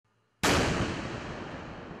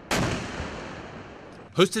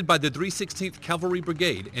Hosted by the 316th Cavalry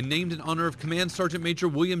Brigade and named in honor of Command Sergeant Major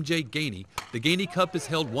William J Gainey, the Gainey Cup is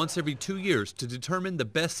held once every 2 years to determine the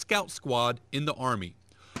best scout squad in the Army.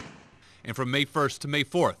 And from May 1st to May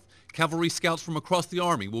 4th, Cavalry Scouts from across the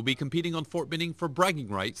Army will be competing on Fort Benning for bragging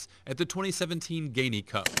rights at the 2017 Gainey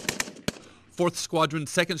Cup. 4th Squadron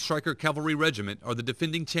 2nd Stryker Cavalry Regiment are the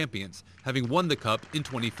defending champions, having won the Cup in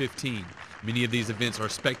 2015. Many of these events are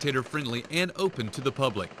spectator-friendly and open to the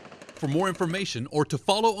public. For more information or to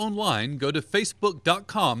follow online, go to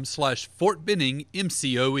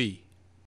facebook.com/FortBenningMCoE.